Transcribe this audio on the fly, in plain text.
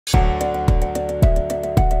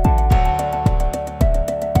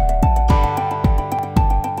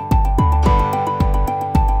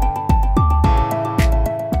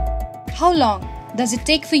long does it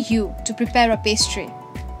take for you to prepare a pastry?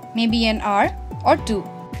 Maybe an hour or two.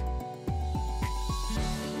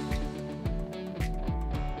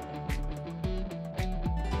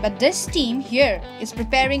 But this team here is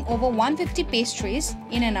preparing over 150 pastries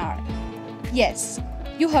in an hour. Yes,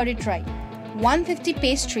 you heard it right. 150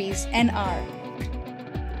 pastries an hour.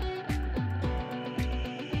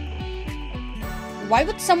 Why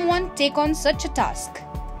would someone take on such a task?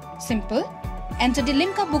 Simple. Enter the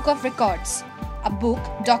Limca Book of Records, a book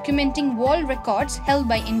documenting world records held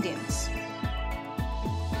by Indians.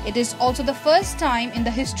 It is also the first time in the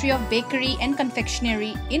history of bakery and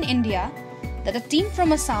confectionery in India that a team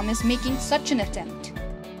from Assam is making such an attempt.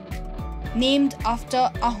 Named after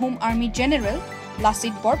Ahom Army General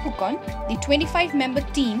Lachit Borphukan, the 25-member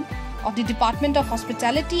team of the Department of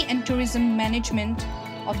Hospitality and Tourism Management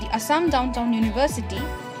of the Assam Downtown University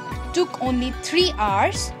took only 3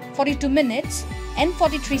 hours, 42 minutes and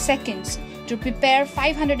 43 seconds to prepare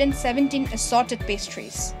 517 assorted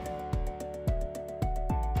pastries.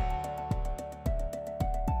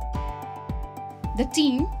 The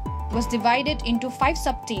team was divided into 5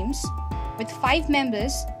 sub-teams with 5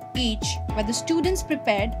 members each, where the students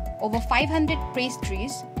prepared over 500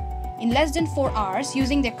 pastries in less than 4 hours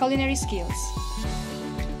using their culinary skills.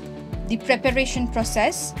 The preparation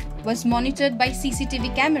process was monitored by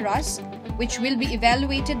CCTV cameras, which will be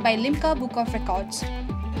evaluated by Limca Book of Records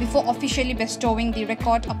before officially bestowing the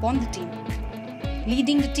record upon the team.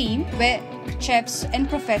 Leading the team were chefs and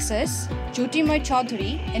professors Jyotirmay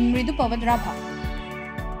Choudhury and Mridu Rabha.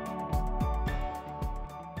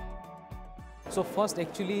 So first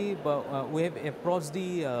actually we have approached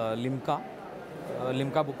the Limca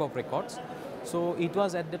Book of Records. So it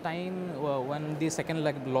was at the time when the second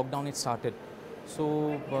lockdown it started.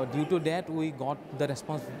 So due to that we got the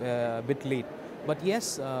response a bit late. But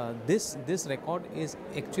yes, this record is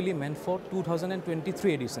actually meant for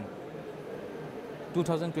 2023 edition.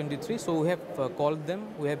 2023. So we have called them.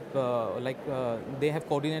 We have they have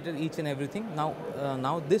coordinated each and everything.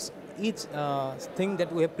 Now this each thing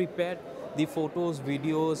that we have prepared, the photos,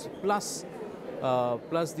 videos, plus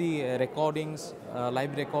the recordings,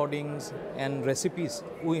 live recordings and recipes,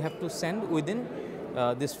 we have to send within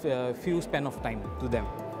this few span of time to them.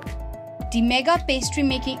 The mega pastry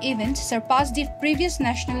making event surpassed the previous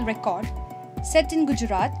national record set in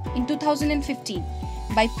Gujarat in 2015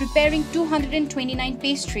 by preparing 229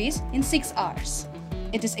 pastries in 6 hours.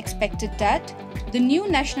 It is expected that the new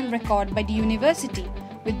national record by the Univesity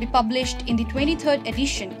will be published in the 23rd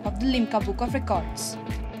edition of the Limca Book of Records.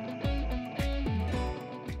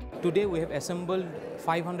 Today we have assembled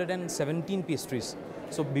 517 pastries.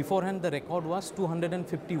 So beforehand the record was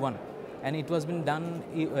 251 and it was been done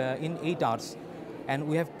in 8 hours. And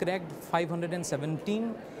we have cracked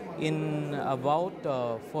 517 in about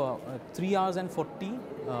 3 hours and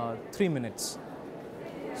 43 minutes.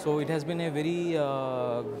 So it has been a very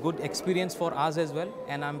good experience for us as well,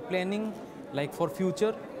 and I'm planning like for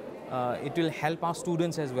future it will help our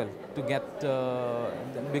students as well to get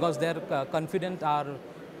because their confidence are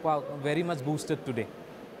very much boosted today.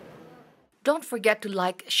 Don't forget to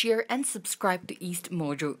like, share and subscribe to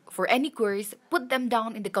EastMojo. For any queries, put them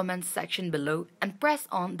down in the comments section below and press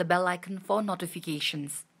on the bell icon for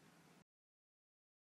notifications.